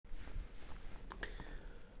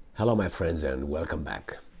Hello my friends and welcome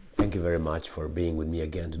back. Thank you very much for being with me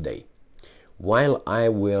again today. While I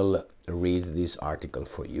will read this article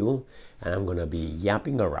for you and I'm going to be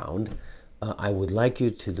yapping around, I would like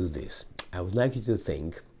you to do this. I would like you to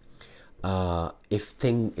think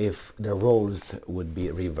if the roles would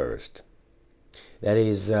be reversed. That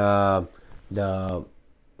is, the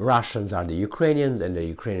Russians are the Ukrainians and the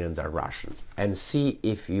Ukrainians are Russians, and see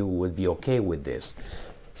if you would be okay with this.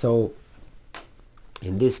 So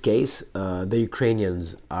in this case, the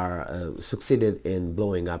Ukrainians are succeeded in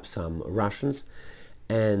blowing up some Russians,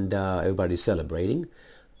 and everybody's celebrating.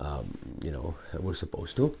 We're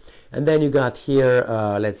supposed to. And then you got here,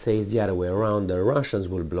 let's say it's the other way around. The Russians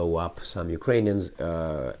will blow up some Ukrainians,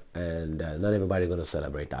 and not everybody's going to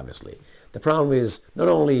celebrate, obviously. The problem is not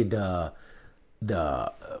only the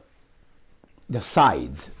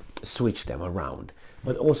sides switch them around,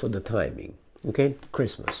 but also the timing. Okay,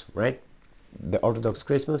 Christmas, right? The Orthodox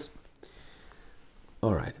Christmas.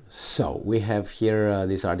 All right, so we have here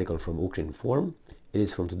this article from Ukrinform. It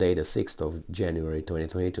is from today, the 6th of January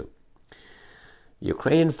 2022.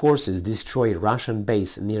 Ukrainian forces destroy Russian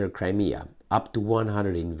base near Crimea. Up to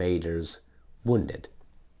 100 invaders wounded.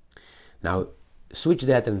 Now, switch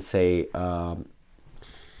that and say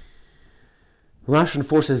Russian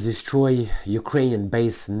forces destroy Ukrainian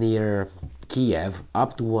base near Kiev.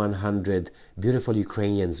 Up to 100 beautiful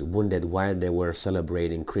Ukrainians wounded while they were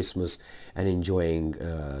celebrating Christmas and enjoying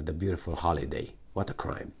the beautiful holiday. What a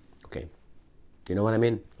crime. Okay. You know what I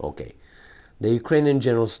mean? Okay. The Ukrainian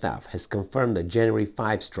General Staff has confirmed a January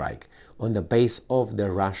 5 strike on the base of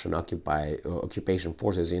the Russian occupation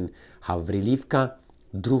forces in Havrilivka,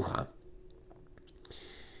 Druha,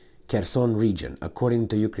 Kherson region. According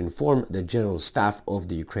to Ukrinform, the General Staff of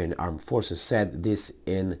the Ukrainian Armed Forces said this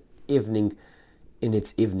in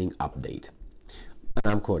its evening update.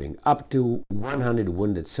 And I'm quoting, up to 100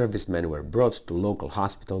 wounded servicemen were brought to local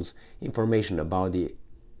hospitals. Information about the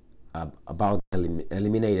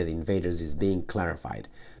eliminated invaders is being clarified,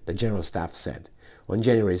 the General Staff said. On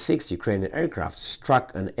January 6, Ukrainian aircraft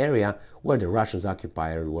struck an area where the Russian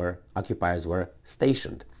occupiers were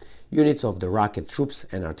stationed. Units of the rocket troops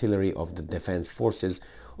and artillery of the defense forces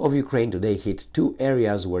of Ukraine today hit two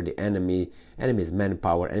areas where the enemy's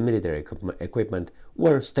manpower and military equipment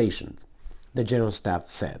were stationed, the General Staff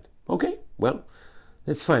said. Okay, well,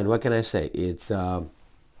 that's fine. What can I say? It's the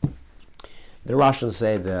Russians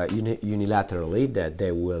said unilaterally that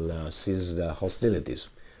they will cease the hostilities.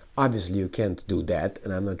 Obviously, you can't do that,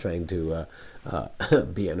 and I'm not trying to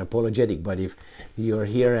be an apologetic, but if you're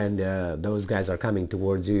here and those guys are coming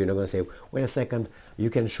towards you, you're not going to say, wait a second, you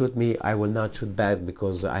can shoot me, I will not shoot back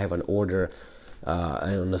because I have an order,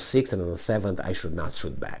 and on the 6th and on the 7th, I should not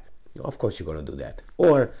shoot back. Of course you're going to do that.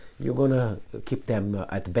 Or you're going to keep them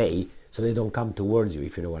at bay so they don't come towards you,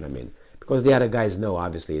 if you know what I mean. Because the other guys know,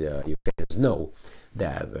 obviously the Ukrainians know,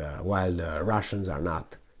 that while the Russians are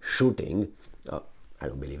not shooting, I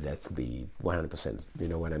don't believe that to be 100%, you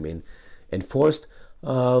know what I mean, enforced,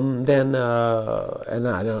 then, and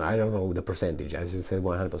I don't know the percentage, as you said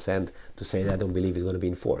 100%, to say that I don't believe it's going to be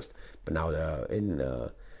enforced. But now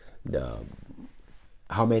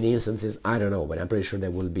how many instances, I don't know, but I'm pretty sure there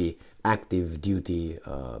will be active duty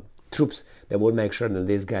troops that will make sure that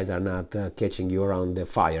these guys are not catching you around the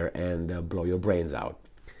fire and blow your brains out,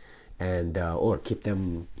 and or keep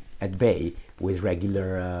them at bay with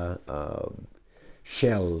regular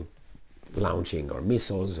shell launching or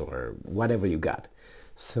missiles or whatever you got.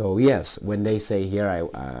 So yes, when they say here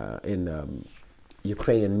in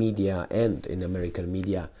Ukrainian media and in American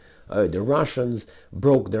media, the Russians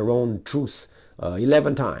broke their own truce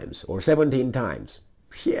 11 times or 17 times.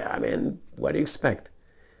 Yeah, I mean, what do you expect?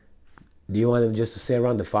 Do you want them just to stay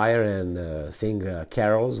around the fire and sing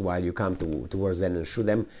carols while you come towards them and shoot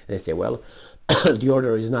them? And they say, well, the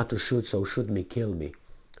order is not to shoot, so shoot me, kill me.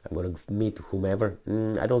 I'm going to meet whomever.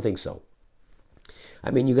 I don't think so. I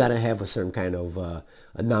mean, you got to have a certain kind of a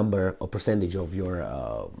number or percentage of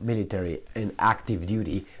your military in active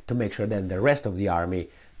duty to make sure that the rest of the army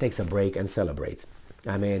takes a break and celebrates.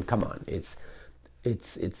 I mean, come on. It's I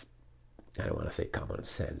don't want to say common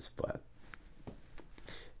sense, but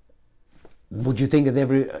would you think that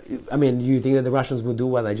do you think that the Russians would do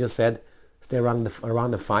what I just said? Stay around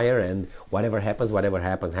the fire, and whatever happens,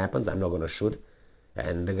 happens. I'm not going to shoot.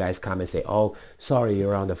 And the guys come and say, oh, sorry,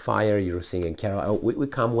 you're around the fire, you're singing carol. Oh, we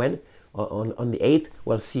come when? On the 8th?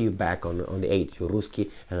 Well, see you back on the 8th, you Ruski,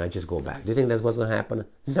 and I just go back. Do you think that's what's going to happen?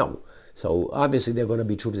 No. So obviously there are going to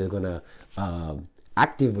be troops that are going to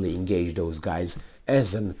actively engage those guys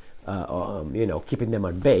as an, keeping them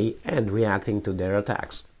at bay and reacting to their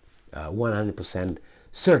attacks. 100%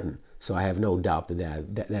 certain. So I have no doubt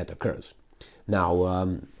that occurs.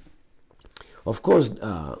 Now, of course,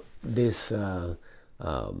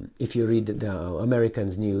 if you read the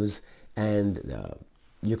Americans news and the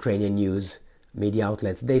Ukrainian news media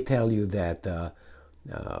outlets, they tell you that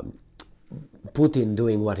Putin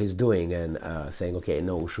doing what he's doing and saying, okay,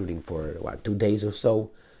 no shooting for, what, 2 days or so,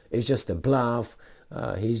 is just a bluff.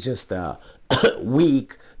 He's just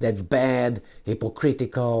weak, that's bad,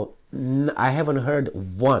 hypocritical. I haven't heard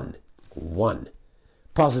one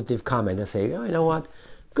positive comment that say, oh, you know what,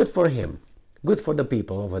 good for him. Good for the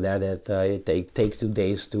people over there that take 2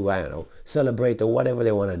 days to, I don't know, celebrate or whatever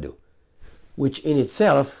they want to do. Which in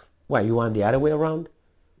itself, well, you want the other way around?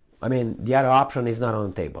 I mean, the other option is not on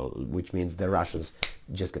the table, which means the Russians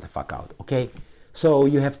just get the fuck out, okay? So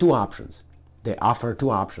you have two options. They offer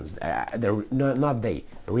two options.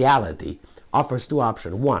 Reality offers two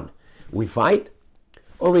options. One, we fight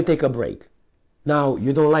or we take a break. Now,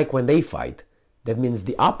 you don't like when they fight. That means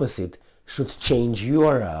the opposite should change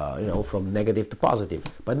your, from negative to positive.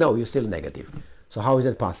 But no, you're still negative. So how is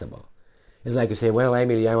that possible? It's like you say, well,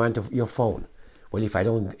 Emily, I want your phone. Well, if I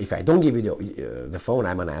don't give you the phone,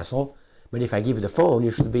 I'm an asshole. But if I give you the phone,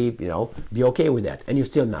 you should be okay with that. And you're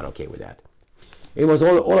still not okay with that. It was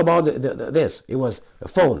all about this. It was a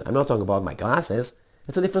phone. I'm not talking about my glasses.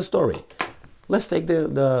 It's a different story. Let's take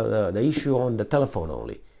the issue on the telephone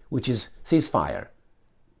only, which is ceasefire.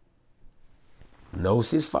 No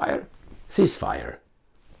ceasefire? Ceasefire.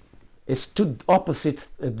 It's two opposite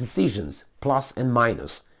decisions, plus and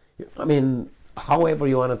minus. I mean, however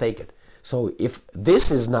you want to take it. So if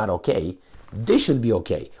this is not okay, this should be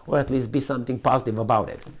okay, or at least be something positive about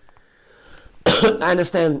it. I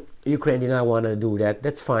understand Ukraine did not want to do that.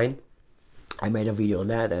 That's fine. I made a video on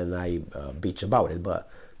that and I bitch about it, but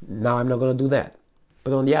now I'm not going to do that.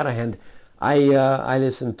 But on the other hand, I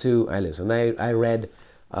read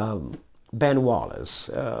Ben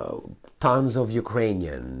Wallace, tons of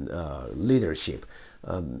Ukrainian leadership,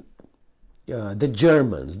 the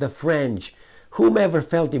Germans, the French, whomever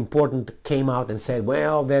felt important came out and said,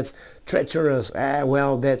 well, that's treacherous,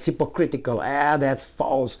 well, that's hypocritical, that's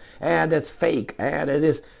false, that's fake, that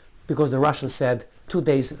is, because the Russians said 2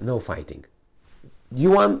 days, no fighting.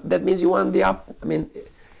 That means you want I mean,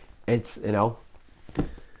 it's, it's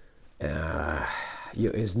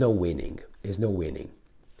no winning. It's no winning.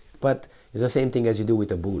 But it's the same thing as you do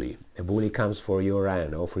with a bully. A bully comes for your,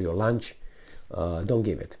 for your lunch. Don't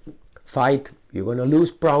give it. Fight, you're going to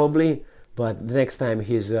lose probably, but the next time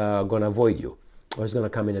he's going to avoid you. Or he's going to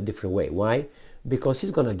come in a different way. Why? Because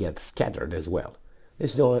he's going to get scattered as well.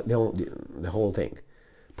 It's the whole thing.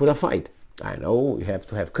 Put a fight. I know you have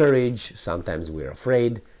to have courage. Sometimes we're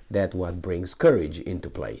afraid. That's what brings courage into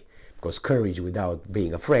play. Because courage without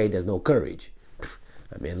being afraid, there's no courage.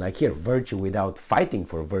 I mean, like here, virtue without fighting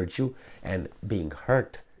for virtue and being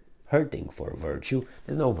hurting for virtue,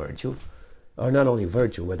 there's no virtue. Or not only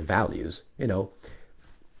virtue, but values,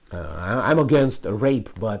 I'm against rape,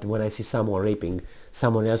 but when I see someone raping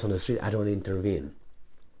someone else on the street, I don't intervene.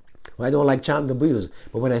 Well, I don't like child abuse,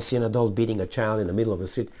 but when I see an adult beating a child in the middle of the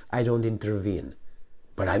street, I don't intervene.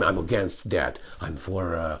 But I'm against that. I'm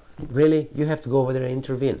for, really? You have to go over there and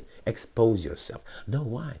intervene. Expose yourself. No,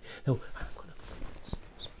 why? No, I'm gonna,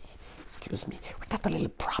 excuse me, we got a little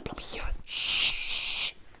problem here.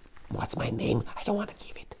 Shh. What's my name? I don't want to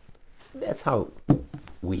give it. That's how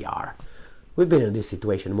we are. We've been in this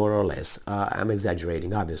situation more or less. I'm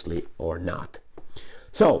exaggerating, obviously, or not.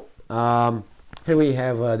 So, here we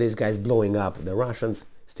have these guys blowing up the Russians,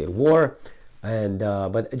 still war, and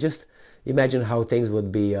but just imagine how things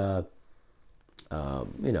would be,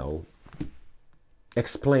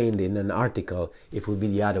 explained in an article if it would be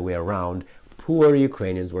the other way around. Poor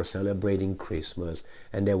Ukrainians were celebrating Christmas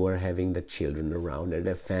and they were having the children around and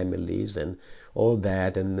their families and all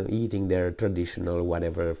that and eating their traditional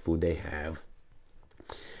whatever food they have.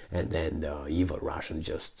 And then the evil Russians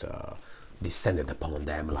just descended upon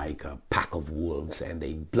them like a pack of wolves and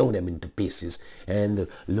they blow them into pieces. And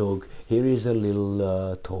look, here is a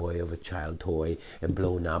little toy of a child toy and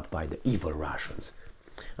blown up by the evil Russians.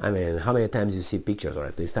 I mean, how many times you see pictures, or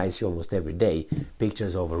at least I see almost every day,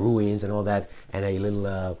 pictures of ruins and all that, and a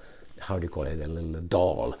little, how do you call it, a little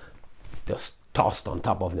doll just tossed on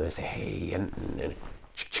top of them and say, hey, and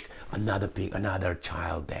another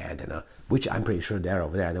child dead, and which I'm pretty sure they're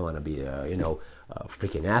over there. I don't want to be, a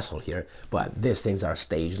freaking asshole here, but these things are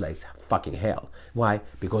staged like fucking hell. Why?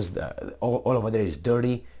 Because all over there is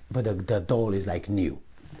dirty, but the doll is like new.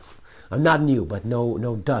 Not new, but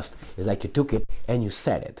no dust. It's like you took it and you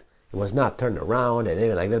set it. It was not turned around and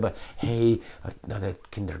anything like that, but hey, another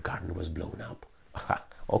kindergarten was blown up.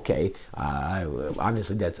 Okay,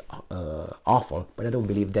 obviously that's awful, but I don't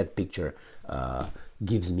believe that picture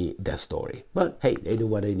gives me that story. But hey, they do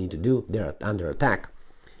what they need to do. They're under attack.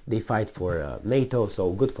 They fight for NATO,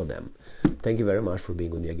 so good for them. Thank you very much for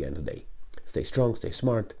being with me again today. Stay strong, stay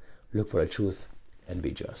smart, look for the truth, and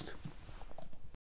be just.